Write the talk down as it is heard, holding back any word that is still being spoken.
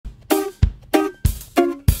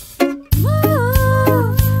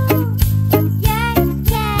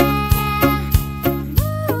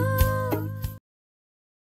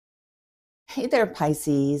there,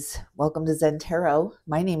 Pisces. Welcome to Zen Tarot.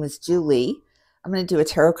 My name is Julie. I'm going to do a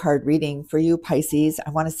tarot card reading for you, Pisces. I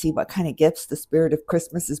want to see what kind of gifts the spirit of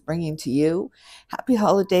Christmas is bringing to you. Happy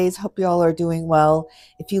holidays. Hope you all are doing well.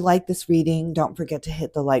 If you like this reading, don't forget to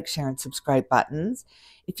hit the like, share, and subscribe buttons.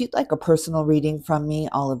 If you'd like a personal reading from me,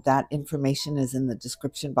 all of that information is in the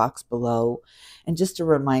description box below. And just a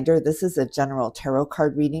reminder, this is a general tarot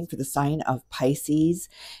card reading for the sign of Pisces.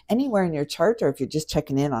 Anywhere in your chart, or if you're just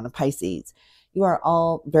checking in on a Pisces, you are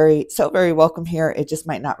all very welcome here. It just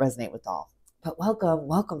might not resonate with all. But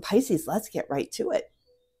welcome, Pisces. Let's get right to it.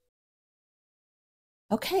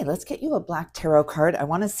 Okay, let's get you a black tarot card. I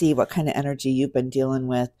want to see what kind of energy you've been dealing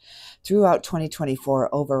with throughout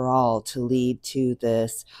 2024 overall to lead to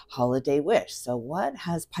this holiday wish. So what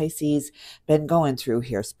has Pisces been going through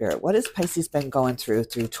here, Spirit? What has Pisces been going through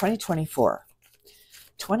 2024?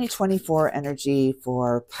 2024 energy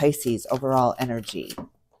for Pisces, overall energy.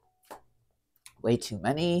 Way too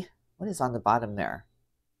many. What is on the bottom there?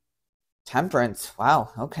 Temperance. Wow.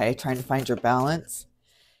 Okay. Trying to find your balance.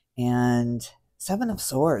 And Seven of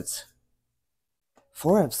Swords.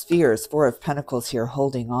 Four of Spheres. Four of Pentacles here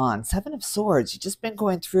holding on. Seven of Swords. You've just been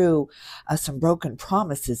going through some broken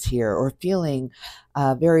promises here, or feeling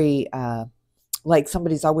very like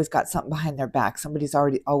somebody's always got something behind their back. Somebody's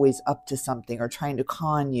always up to something, or trying to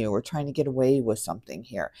con you, or trying to get away with something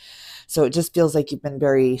here. So it just feels like you've been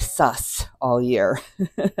very sus all year.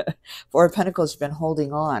 Four of Pentacles, you've been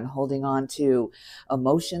holding on to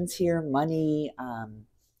emotions here, money.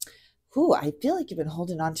 I feel like you've been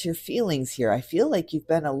holding on to your feelings here. I feel like you've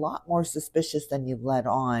been a lot more suspicious than you've let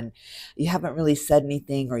on. You haven't really said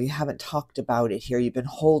anything, or you haven't talked about it here. You've been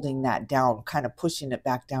holding that down, kind of pushing it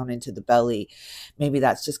back down into the belly. Maybe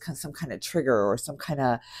that's just some kind of trigger, or some kind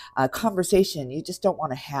of conversation you just don't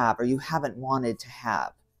want to have, or you haven't wanted to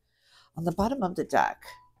have. On the bottom of the deck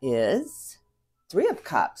is Three of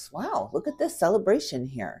Cups. Wow, look at this celebration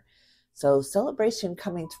here. So celebration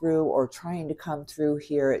coming through, or trying to come through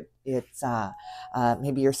here. It's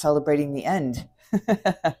maybe you're celebrating the end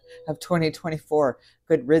of 2024.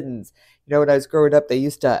 Good riddance. You know, when I was growing up, they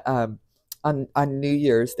used to, on New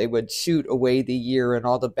Year's, they would shoot away the year and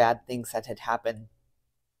all the bad things that had happened.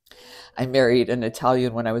 I married an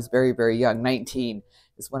Italian when I was very, very young. 19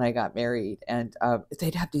 is when I got married, and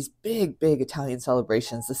they'd have these big Italian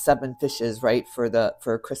celebrations, the 7 fishes, right,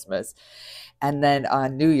 for Christmas. And then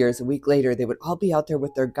on New Year's, a week later, they would all be out there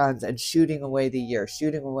with their guns and shooting away the year,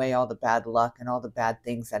 shooting away all the bad luck and all the bad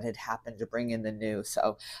things that had happened to bring in the new.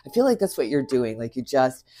 So I feel like that's what you're doing. Like, you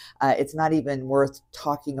just, it's not even worth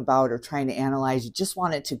talking about or trying to analyze. You just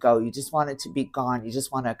want it to go. You just want it to be gone. You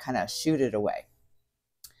just want to kind of shoot it away.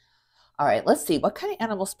 All right, let's see. What kind of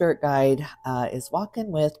animal spirit guide is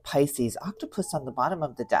walking with Pisces? Octopus on the bottom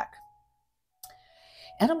of the deck.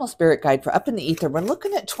 Animal spirit guide for up in the ether. We're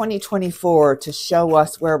looking at 2024 to show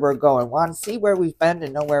us where we're going. We want to see where we've been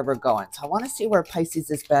and know where we're going. So I want to see where Pisces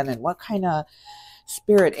has been, and what kind of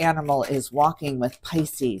spirit animal is walking with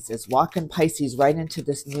Pisces, is walking Pisces right into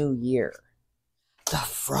this new year. The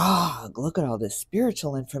frog. Look at all this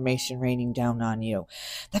spiritual information raining down on you.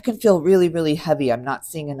 That can feel really, really heavy. I'm not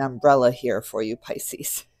seeing an umbrella here for you,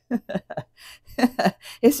 Pisces.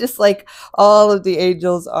 It's just like all of the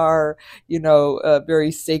angels are,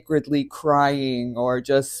 very sacredly crying, or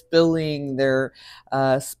just spilling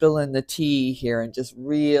the tea here, and just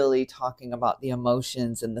really talking about the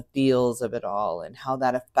emotions and the feels of it all, and how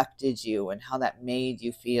that affected you and how that made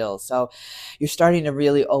you feel. So you're starting to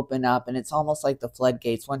really open up, and it's almost like the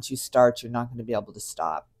floodgates. Once you start, you're not going to be able to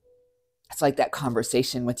stop. It's like that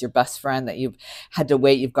conversation with your best friend that you've had to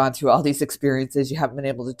wait. You've gone through all these experiences. You haven't been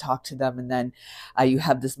able to talk to them. And then you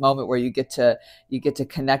have this moment where you get to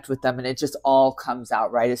connect with them, and it just all comes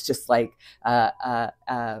out, right? It's just like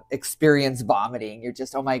experience vomiting. You're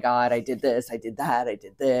just, oh my God, I did this, I did that, I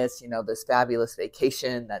did this, this fabulous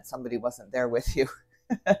vacation that somebody wasn't there with you.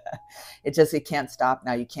 It can't stop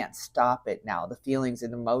now. You can't stop it now. The feelings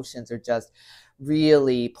and emotions are just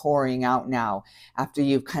really pouring out now. After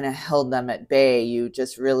you've kind of held them at bay, you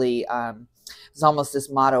just really, it's almost this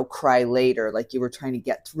motto, cry later, like you were trying to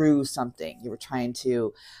get through something. You were trying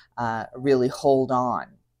to really hold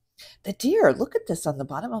on. The deer, look at this on the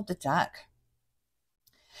bottom of the deck.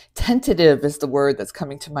 Tentative is the word that's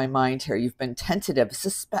coming to my mind here. You've been tentative,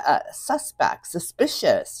 suspect,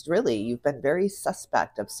 suspicious, really. You've been very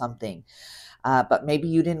suspect of something. But maybe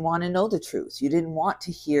you didn't want to know the truth. You didn't want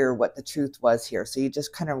to hear what the truth was here. So you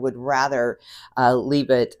just kind of would rather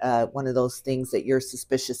leave it one of those things that you're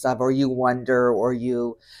suspicious of, or you wonder, or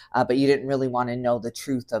but you didn't really want to know the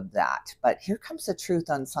truth of that. But here comes the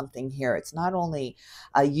truth on something here. It's not only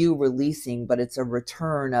you releasing, but it's a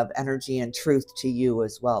return of energy and truth to you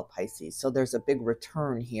as well, Pisces. So there's a big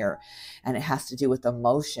return here, and it has to do with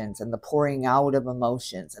emotions and the pouring out of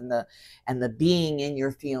emotions and the being in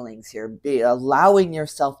your feelings here, allowing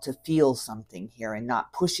yourself to feel something here and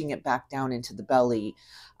not pushing it back down into the belly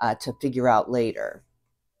to figure out later.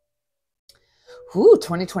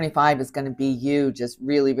 2025 is going to be you just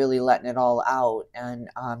really, really letting it all out and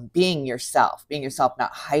being yourself,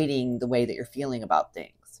 not hiding the way that you're feeling about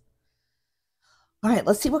things. All right,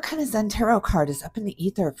 let's see what kind of ZEN-TAROT card is up in the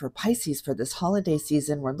ether for Pisces for this holiday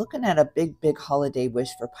season. We're looking at a big, big holiday wish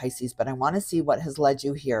for Pisces, but I want to see what has led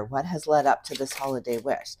you here. What has led up to this holiday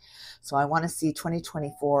wish? So I want to see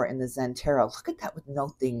 2024 in the ZEN-TAROT. Look at that with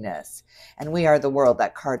nothingness. And we are the world.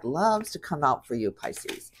 That card loves to come out for you,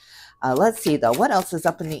 Pisces. Let's see, though. What else is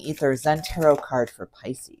up in the ether? ZEN-TAROT card for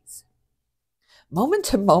Pisces. Moment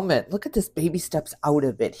to moment. Look at this baby steps out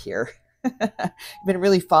of it here. You've been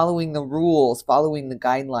really following the rules, following the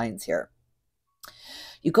guidelines here.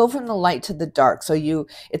 You go from the light to the dark. So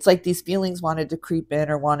it's like these feelings wanted to creep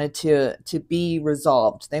in or wanted to be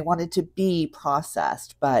resolved. They wanted to be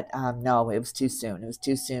processed, but no, it was too soon. It was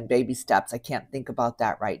too soon. Baby steps. I can't think about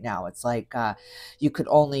that right now. It's like you could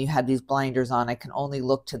only have these blinders on. I can only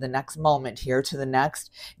look to the next moment here, to the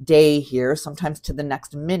next day here, sometimes to the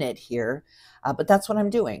next minute here. But that's what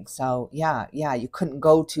I'm doing. So yeah, you couldn't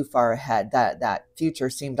go too far ahead. That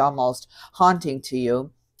future seemed almost haunting to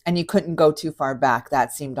you. And you couldn't go too far back.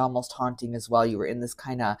 That seemed almost haunting as well. You were in this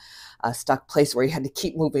kind of stuck place where you had to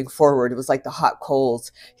keep moving forward. It was like the hot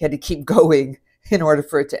coals. You had to keep going in order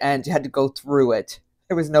for it to end. You had to go through it.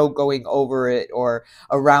 There was no going over it or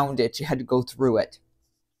around it. You had to go through it.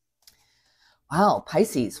 Wow,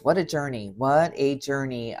 Pisces, what a journey. What a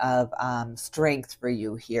journey of strength for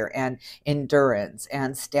you here, and endurance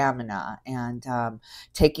and stamina, and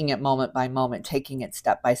taking it moment by moment, taking it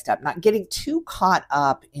step by step, not getting too caught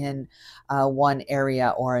up in one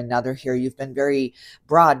area or another here. You've been very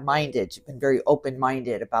broad-minded. You've been very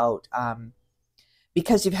open-minded about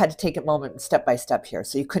because you've had to take it moment step by step here.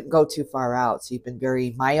 So you couldn't go too far out. So you've been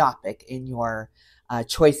very myopic in your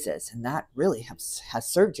choices, and that really has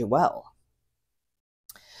served you well.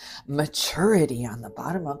 Maturity on the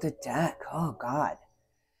bottom of the deck. Oh God.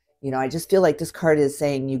 I just feel like this card is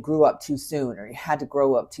saying you grew up too soon, or you had to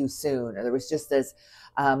grow up too soon, or there was just this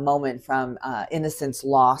moment from innocence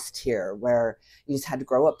lost here where you just had to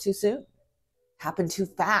grow up too soon. Happened too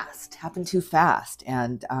fast.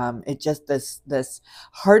 And it just, this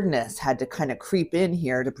hardness had to kind of creep in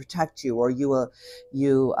here to protect you, or you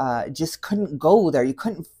just couldn't go there. You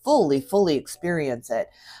couldn't fully experience it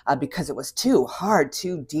because it was too hard,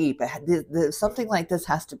 too deep. Something like this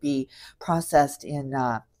has to be processed in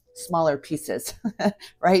smaller pieces,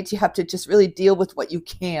 right? You have to just really deal with what you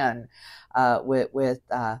can with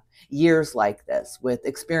years like this, with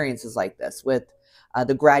experiences like this, with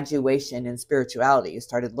the graduation in spirituality. You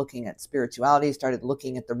started looking at spirituality, started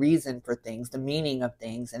looking at the reason for things, the meaning of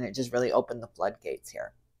things, and it just really opened the floodgates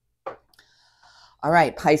here. All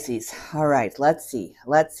right, Pisces. All right, let's see.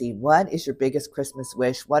 What is your biggest Christmas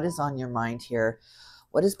wish? What is on your mind here?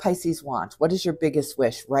 What does Pisces want? What is your biggest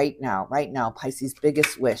wish right now? Right now, Pisces'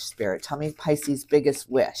 biggest wish, Spirit. Tell me Pisces' biggest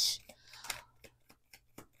wish.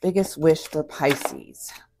 Biggest wish for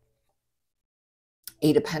Pisces.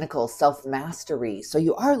 Eight of Pentacles, self-mastery. So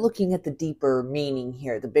you are looking at the deeper meaning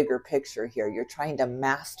here, the bigger picture here. You're trying to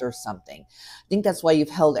master something. I think that's why you've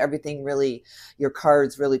held everything really, your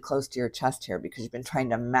cards really close to your chest here, because you've been trying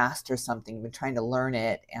to master something. You've been trying to learn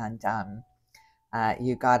it, and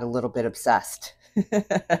you got a little bit obsessed.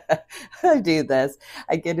 I do this.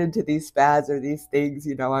 I get into these spads or these things,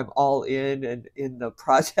 I'm all in and in the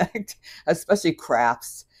project, especially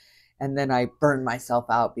crafts. And then I burn myself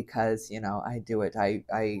out because, I do it. I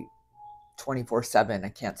 24/7, I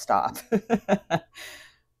can't stop.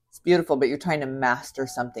 It's beautiful, but you're trying to master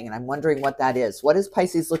something. And I'm wondering what that is. What is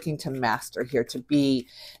Pisces looking to master here, to be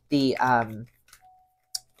the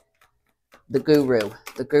guru?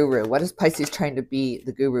 What is Pisces trying to be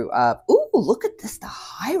the guru of? Ooh, look at this, the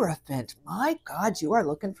Hierophant. My God, you are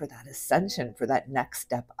looking for that ascension, for that next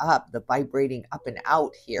step up, the vibrating up and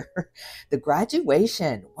out here. The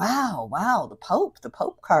graduation. Wow. The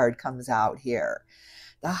Pope card comes out here.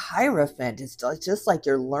 The Hierophant is just like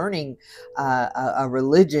you're learning a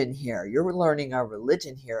religion here. You're learning a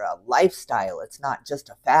religion here, a lifestyle. It's not just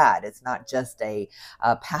a fad. It's not just a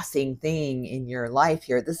passing thing in your life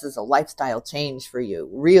here. This is a lifestyle change for you.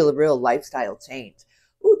 Real lifestyle change.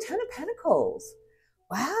 Ooh, Ten of Pentacles.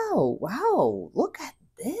 Wow, wow. Look at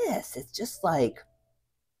this. It's just like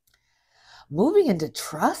moving into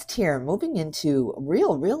trust here, moving into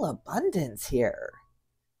real abundance here.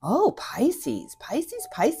 Oh, Pisces, Pisces,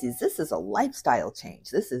 Pisces. This is a lifestyle change.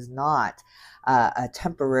 This is not a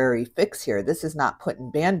temporary fix here. This is not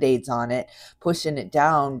putting Band-Aids on it, pushing it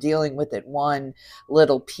down, dealing with it one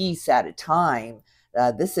little piece at a time.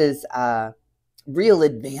 This is real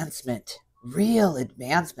advancement,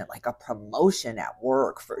 like a promotion at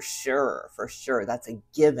work for sure, for sure. That's a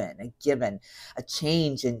given, a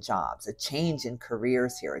change in jobs, a change in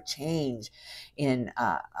careers here, a change in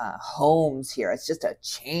homes here. It's just a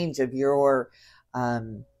change of your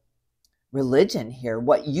religion here,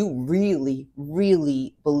 what you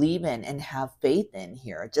really believe in and have faith in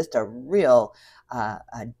here. Just a real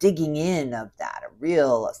digging in of that, a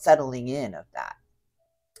real settling in of that.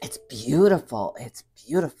 It's beautiful. It's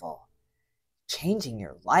beautiful. Changing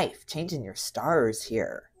your life, changing your stars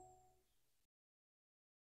here.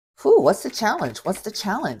 Whew, what's the challenge? What's the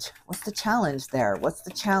challenge? What's the challenge there? What's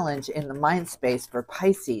the challenge in the mind space for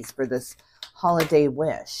Pisces for this holiday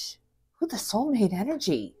wish? Ooh, the soulmate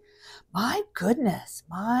energy. My goodness,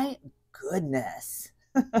 my goodness.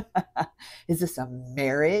 Is this a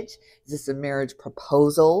marriage? Is this a marriage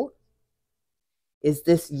proposal? Is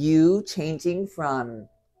this you changing from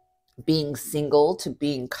being single to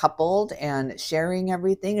being coupled and sharing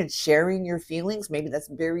everything and sharing your feelings? Maybe that's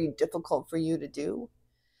very difficult for you to do,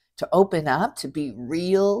 to open up, to be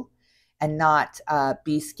real and not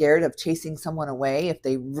be scared of chasing someone away if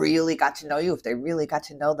they really got to know you, if they really got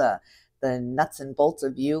to know the nuts and bolts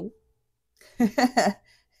of you.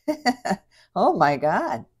 Oh my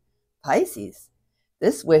God, Pisces.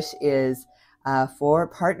 This wish is for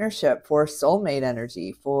partnership, for soulmate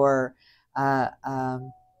energy, for a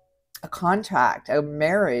contract, a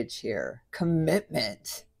marriage here,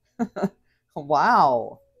 commitment.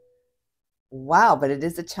 Wow. Wow, but it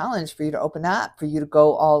is a challenge for you to open up, for you to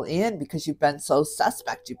go all in because you've been so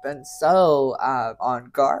suspect. You've been so on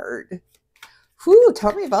guard. Whew,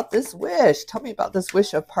 tell me about this wish. Tell me about this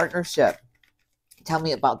wish of partnership. Tell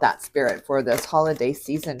me about that, Spirit, for this holiday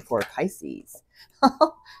season for Pisces.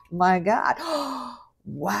 Oh my God.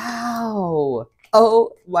 Wow.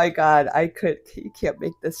 Oh my God. You can't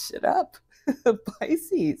make this shit up.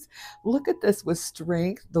 Pisces, look at this with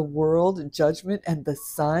strength, the world, judgment, and the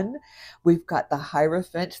sun. We've got the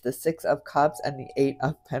Hierophant, the Six of Cups, and the Eight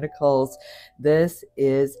of Pentacles. This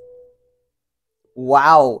is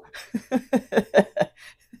wow.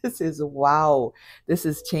 This is wow. This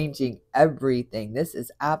is changing everything. This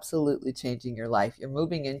is absolutely changing your life. You're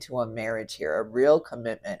moving into a marriage here, a real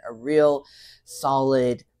commitment, a real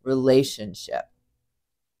solid relationship.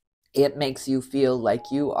 It makes you feel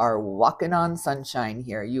like you are walking on sunshine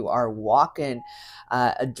here. You are walking,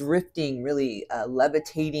 drifting, really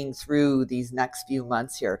levitating through these next few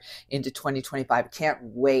months here into 2025. Can't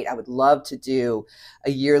wait. I would love to do a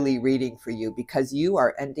yearly reading for you because you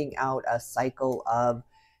are ending out a cycle of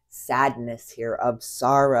sadness here, of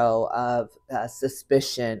sorrow, of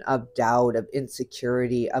suspicion, of doubt, of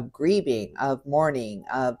insecurity, of grieving, of mourning,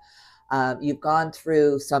 of you've gone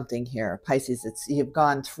through something here, Pisces. You've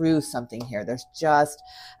gone through something here. There's just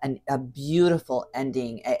a beautiful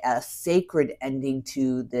ending, a sacred ending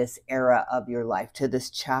to this era of your life, to this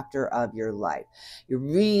chapter of your life. You're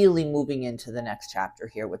really moving into the next chapter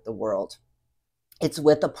here with the world. It's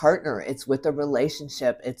with a partner. It's with a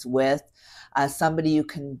relationship. It's with somebody you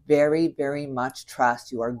can very much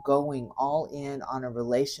trust. You are going all in on a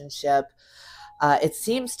relationship. It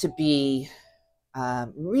seems to be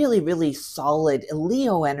really solid.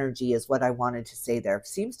 Leo energy is what I wanted to say there. It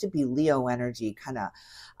seems to be Leo energy kind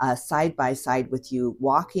of side by side with you,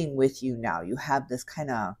 walking with you now. You have this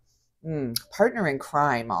kind of partner in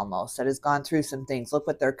crime almost that has gone through some things. Look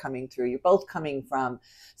what they're coming through. You're both coming from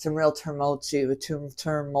some real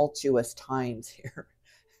tumultuous times here.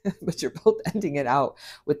 But you're both ending it out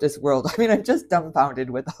with this world. I mean, I'm just dumbfounded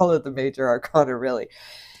with all of the major arcana, really.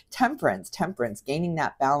 Temperance, gaining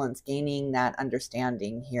that balance, gaining that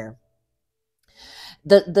understanding here.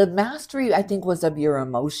 The mastery, I think, was of your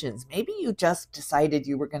emotions. Maybe you just decided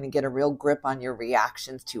you were going to get a real grip on your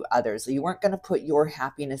reactions to others. You weren't going to put your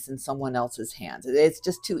happiness in someone else's hands. It's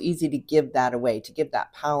just too easy to give that away, to give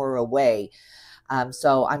that power away.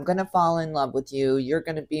 So I'm going to fall in love with you. You're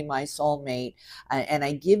going to be my soulmate. And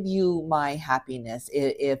I give you my happiness.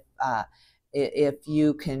 If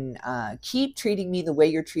you can keep treating me the way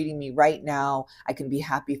you're treating me right now, I can be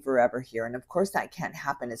happy forever here. And of course that can't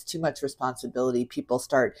happen. It's too much responsibility. People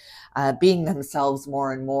start being themselves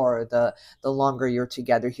more and more the longer you're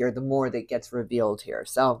together here, the more that gets revealed here.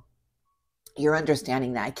 So you're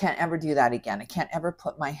understanding that I can't ever do that again. I can't ever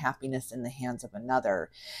put my happiness in the hands of another.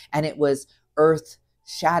 And it was earth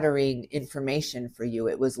shattering information for you.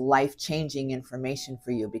 It was life changing information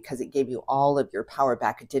for you because it gave you all of your power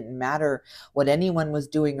back. It didn't matter what anyone was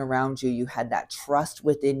doing around you. You had that trust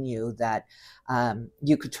within you that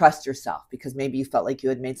you could trust yourself, because maybe you felt like you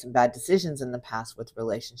had made some bad decisions in the past with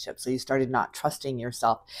relationships. So you started not trusting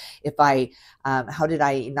yourself. How did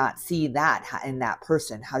I not see that in that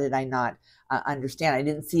person? How did I not understand? I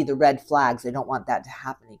didn't see the red flags. I don't want that to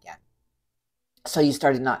happen again. So you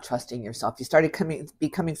started not trusting yourself. You started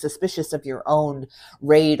becoming suspicious of your own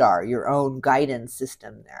radar, your own guidance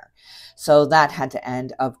system there. So that had to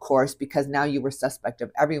end, of course, because now you were suspect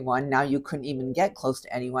of everyone. Now you couldn't even get close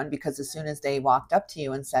to anyone, because as soon as they walked up to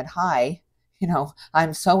you and said, hi,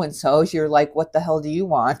 I'm so-and-so, you're like, what the hell do you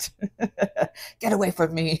want? Get away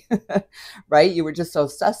from me, right? You were just so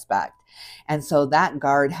suspect. And so that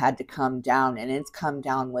guard had to come down, and it's come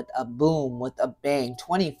down with a boom, with a bang.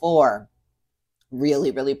 24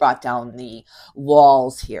 really, really brought down the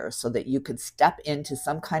walls here so that you could step into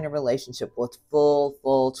some kind of relationship with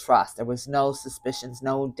full trust. There was no suspicions,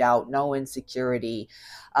 no doubt, no insecurity.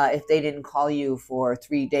 If they didn't call you for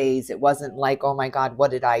 3 days, it wasn't like, oh my God,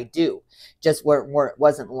 what did I do? Just it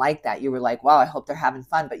wasn't like that. You were like, wow, I hope they're having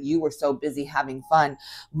fun. But you were so busy having fun,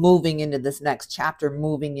 moving into this next chapter,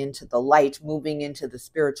 moving into the light, moving into the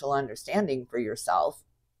spiritual understanding for yourself,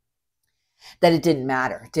 that it didn't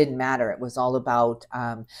matter. It didn't matter. It was all about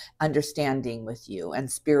understanding with you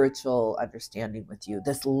and spiritual understanding with you,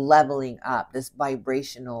 this leveling up, this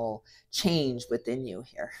vibrational change within you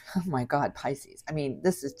here. Oh my God, Pisces. I mean,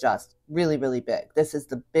 this is just really, really big. This is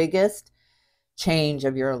the biggest change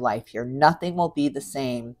of your life here. Nothing will be the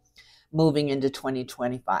same moving into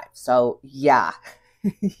 2025. So yeah,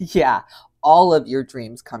 yeah, all of your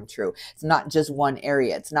dreams come true. It's not just one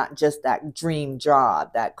area. It's not just that dream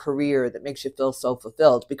job, that career that makes you feel so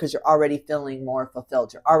fulfilled, because you're already feeling more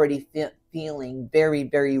fulfilled. You're already feeling very,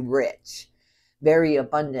 very rich, very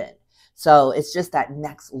abundant. So it's just that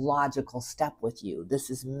next logical step with you. This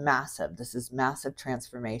is massive. This is massive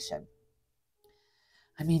transformation.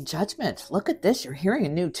 I mean, judgment. Look at this. You're hearing a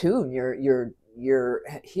new tune. You're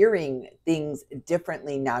hearing things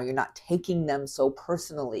differently now. You're not taking them so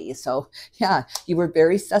personally. So yeah, you were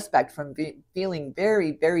very suspect from feeling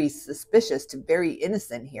very, very suspicious to very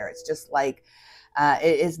innocent here. It's just like,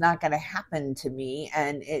 it is not going to happen to me.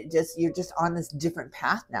 And you're just on this different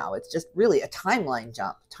path now. It's just really a timeline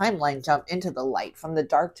jump into the light, from the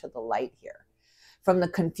dark to the light here. From the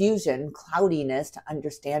confusion, cloudiness, to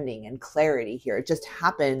understanding and clarity here. It just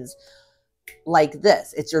happens like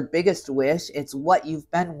this. It's your biggest wish. It's what you've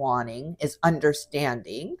been wanting, is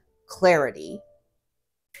understanding, clarity.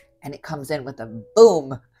 And it comes in with a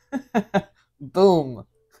boom. Boom.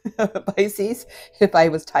 Pisces, if I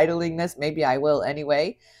was titling this, maybe I will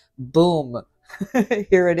anyway. Boom.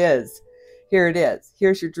 Here it is. Here it is.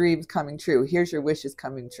 Here's your dreams coming true. Here's your wishes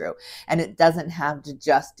coming true. And it doesn't have to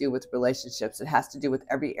just do with relationships. It has to do with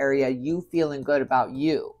every area you feeling good about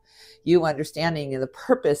you. You understanding the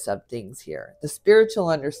purpose of things here. The spiritual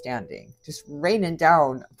understanding just raining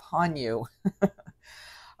down upon you.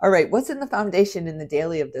 All right. What's in the foundation in the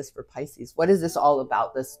daily of this for Pisces? What is this all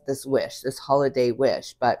about? This wish, this holiday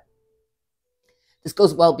wish. But this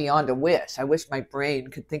goes well beyond a wish. I wish my brain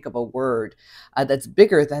could think of a word that's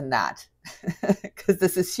bigger than that, because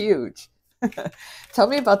this is huge. Tell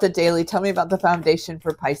me about the daily. Tell me about the foundation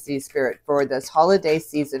for Pisces spirit for this holiday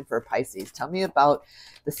season for Pisces. Tell me about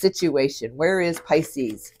the situation. Where is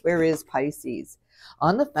Pisces? Where is Pisces?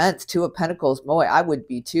 On the fence, Two of Pentacles. Boy, I would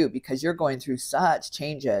be too, because you're going through such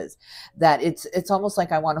changes that it's almost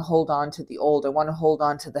like I want to hold on to the old. I want to hold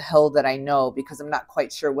on to the hell that I know, because I'm not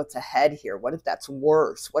quite sure what's ahead here. What if that's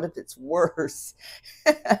worse? What if it's worse?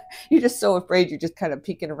 You're just so afraid. You're just kind of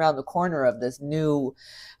peeking around the corner of this new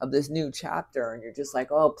chapter, and you're just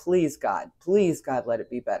like, oh, please God, let it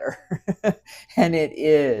be better. And it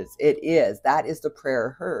is. That is the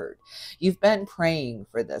prayer heard. You've been praying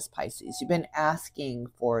for this, Pisces. You've been asking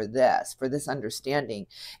for this understanding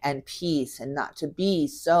and peace, and not to be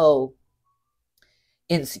so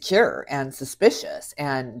insecure and suspicious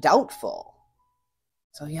and doubtful.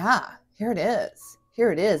 So yeah, here it is.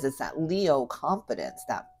 Here it is. It's that Leo confidence,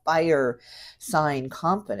 that fire sign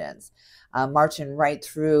confidence, marching right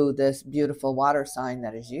through this beautiful water sign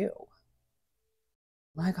that is you.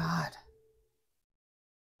 My God.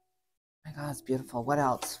 My God, it's beautiful. What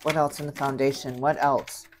else? What else in the foundation? What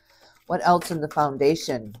else? What else in the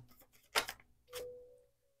foundation?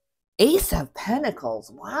 Ace of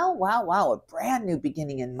Pentacles. Wow, wow, wow. A brand new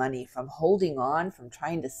beginning in money, from holding on, from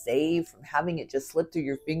trying to save, from having it just slip through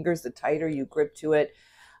your fingers. The tighter you grip to it,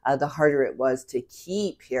 the harder it was to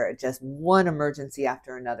keep here. Just one emergency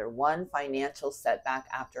after another, one financial setback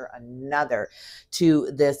after another,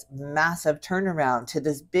 to this massive turnaround, to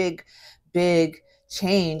this big, big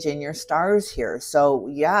change in your stars here. So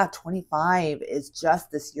yeah, 25 is just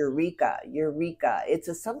this eureka.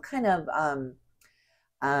 It's some kind of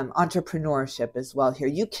entrepreneurship as well here.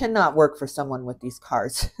 You cannot work for someone with these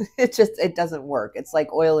cards. It doesn't work. It's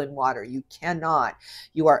like oil and water. You cannot.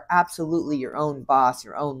 You are absolutely your own boss,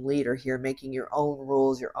 your own leader here, making your own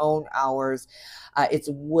rules, your own hours. It's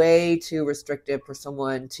way too restrictive for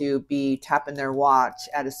someone to be tapping their watch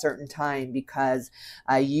at a certain time because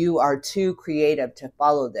you are too creative to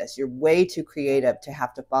follow this. You're way too creative to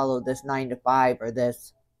have to follow this 9 to 5 or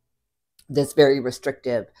this very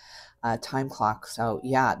restrictive time clock. So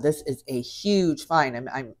yeah, this is a huge find.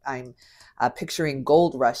 I'm picturing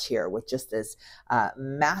gold rush here with just this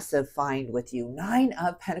massive find with you. 9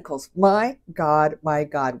 of Pentacles. My God,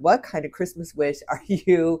 what kind of Christmas wish are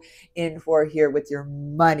you in for here with your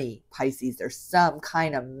money, Pisces? There's some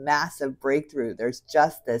kind of massive breakthrough. There's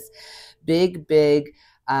just this big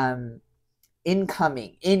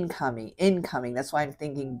incoming. That's why I'm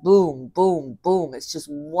thinking boom, boom, boom. It's just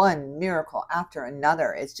one miracle after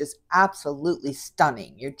another. It's just absolutely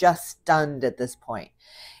stunning. You're just stunned at this point.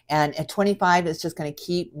 And at 25, it's just going to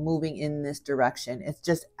keep moving in this direction. It's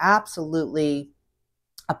just absolutely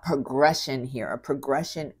a progression here, a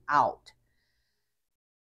progression out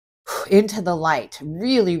into the light,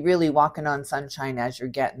 really walking on sunshine as you're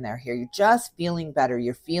getting there here. You're just feeling better.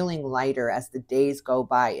 You're feeling lighter as the days go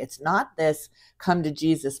by. It's not this come to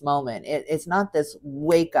Jesus moment. It's not this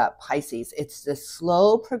wake up, Pisces. It's this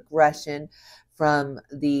slow progression from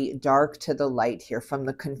the dark to the light here, from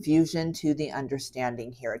the confusion to the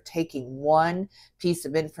understanding here, taking one piece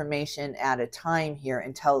of information at a time here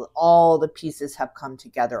until all the pieces have come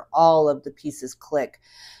together, all of the pieces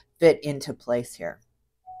fit into place here.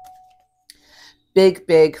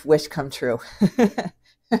 Big wish come true.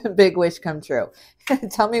 Big wish come true.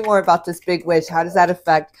 Tell me more about this big wish. How does that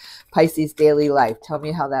affect Pisces' daily life? Tell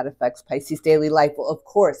me how that affects Pisces' daily life. Well, of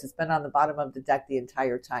course, it's been on the bottom of the deck the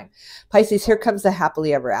entire time. Pisces, here comes the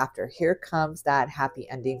happily ever after. Here comes that happy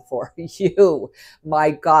ending for you.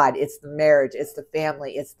 My God, it's the marriage, it's the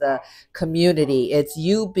family, it's the community. It's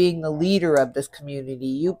you being the leader of this community,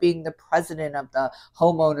 you being the president of the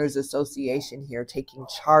homeowners association here, taking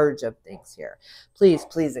charge of things here. Please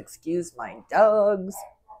excuse my dogs.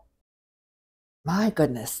 My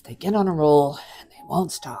goodness, they get on a roll and they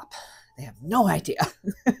won't stop. They have no idea.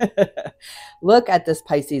 Look at this,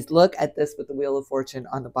 Pisces. Look at this with the Wheel of Fortune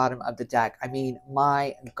on the bottom of the deck. I mean,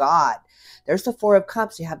 my God. There's the 4 of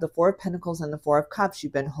Cups. You have the 4 of Pentacles and the 4 of Cups.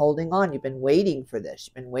 You've been holding on. You've been waiting for this.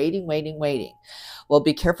 You've been waiting. Well,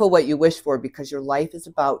 be careful what you wish for because your life is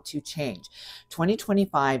about to change.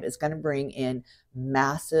 2025 is going to bring in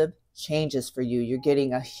massive changes for you. You're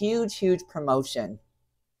getting a huge promotion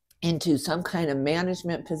into some kind of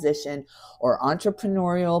management position or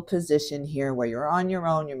entrepreneurial position here where you're on your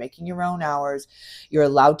own, you're making your own hours, you're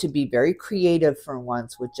allowed to be very creative for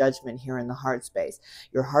once with judgment here in the heart space.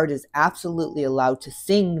 Your heart is absolutely allowed to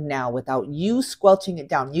sing now without you squelching it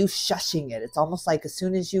down, you shushing it. It's almost like as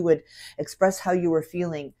soon as you would express how you were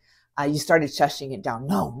feeling, you started shushing it down.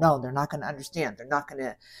 No, they're not going to understand. They're not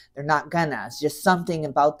gonna. It's just something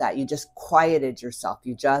about that. You just quieted yourself.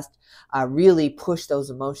 You just really push those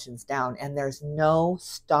emotions down, and there's no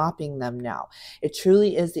stopping them now. It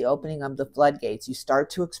truly is the opening of the floodgates. You start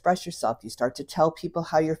to express yourself. You start to tell people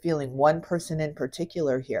how you're feeling. One person in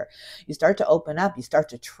particular here. You start to open up. You start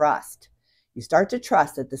to trust. You start to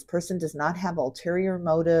trust that this person does not have ulterior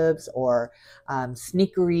motives or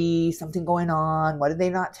sneakery, something going on. What are they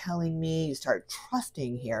not telling me? You start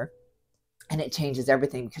trusting here. And it changes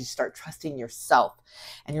everything because you start trusting yourself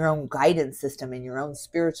and your own guidance system and your own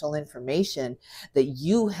spiritual information that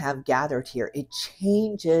you have gathered here. It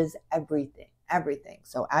changes everything.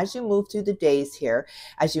 So as you move through the days here,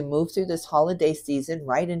 as you move through this holiday season,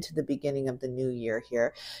 right into the beginning of the new year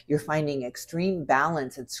here, you're finding extreme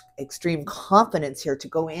balance and extreme confidence here to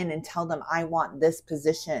go in and tell them, I want this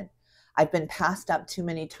position. I've been passed up too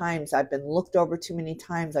many times. I've been looked over too many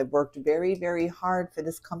times. I've worked very, very hard for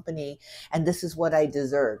this company, and this is what I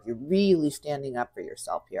deserve. You're really standing up for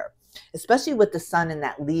yourself here, especially with the sun and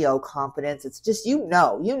that Leo confidence. It's just, you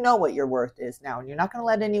know what your worth is now, and you're not going to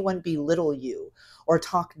let anyone belittle you or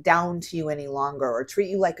talk down to you any longer or treat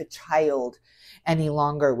you like a child any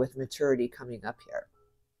longer with maturity coming up here.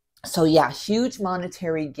 So yeah, huge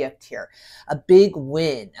monetary gift here, a big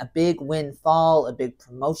windfall, a big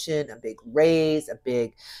promotion, a big raise,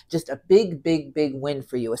 just a big win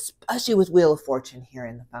for you, especially with Wheel of Fortune here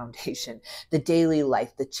in the foundation. The daily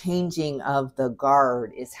life, the changing of the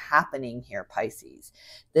guard is happening here, Pisces.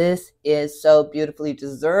 This is so beautifully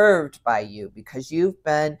deserved by you because you've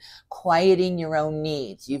been quieting your own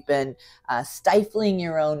needs. You've been stifling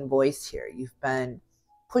your own voice here. You've been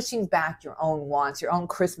pushing back your own wants, your own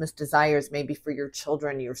Christmas desires, maybe for your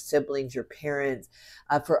children, your siblings, your parents,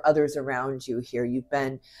 for others around you here. You've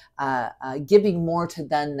been giving more to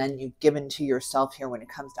them than you've given to yourself here when it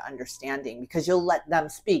comes to understanding, because you'll let them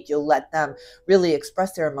speak. You'll let them really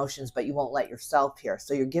express their emotions, but you won't let yourself here.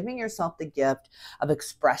 So you're giving yourself the gift of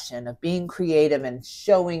expression, of being creative and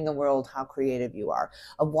showing the world how creative you are,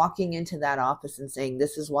 of walking into that office and saying,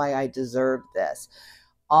 this is why I deserve this.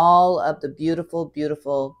 All of the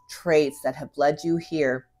beautiful traits that have led you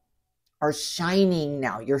here are shining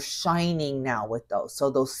now. You're shining now with those. So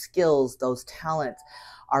those skills, those talents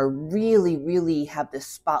are really have this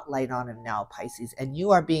spotlight on them now, Pisces. And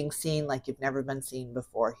you are being seen like you've never been seen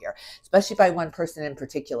before here, especially by one person in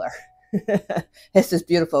particular. This is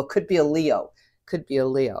beautiful. Could be a Leo. Could be a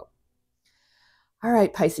Leo. All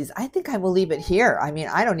right, Pisces, I think I will leave it here. I mean,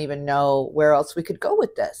 I don't even know where else we could go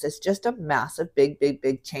with this. It's just a massive,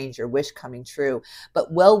 big change, your wish coming true.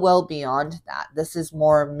 But well beyond that, this is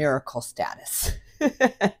more miracle status.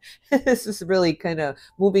 This is really kind of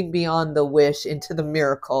moving beyond the wish into the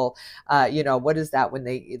miracle. What is that when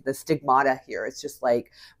the stigmata here? It's just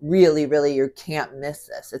like, really, you can't miss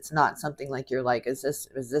this. It's not something like you're like, is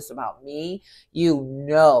this about me? You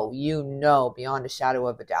know, beyond a shadow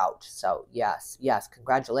of a doubt. So yes,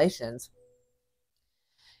 congratulations.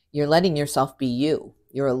 You're letting yourself be you.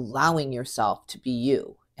 You're allowing yourself to be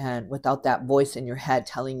you. And without that voice in your head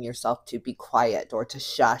telling yourself to be quiet or to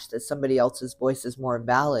shush, that somebody else's voice is more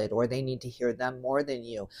valid or they need to hear them more than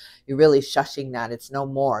you. You're really shushing that. It's no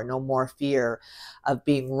more fear of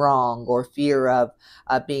being wrong or fear of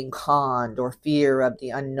being conned or fear of the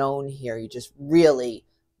unknown here. You're just really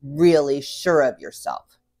sure of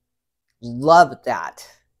yourself. Love that.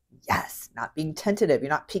 Yes, not being tentative. You're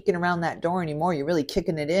not peeking around that door anymore. You're really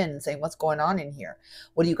kicking it in and saying, what's going on in here?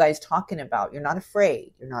 What are you guys talking about? You're not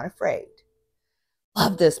afraid. You're not afraid.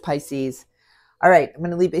 Love this, Pisces. All right, I'm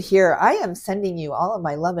going to leave it here. I am sending you all of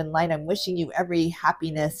my love and light. I'm wishing you every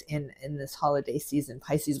happiness in this holiday season,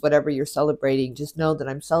 Pisces, whatever you're celebrating. Just know that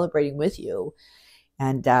I'm celebrating with you.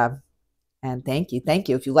 And thank you.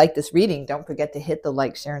 If you like this reading, don't forget to hit the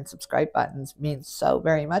like, share, and subscribe buttons. It means so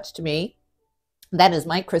very much to me. That is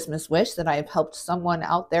my Christmas wish, that I have helped someone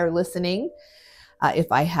out there listening.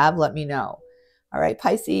 If I have, let me know. All right,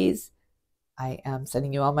 Pisces, I am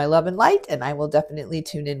sending you all my love and light, and I will definitely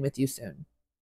tune in with you soon.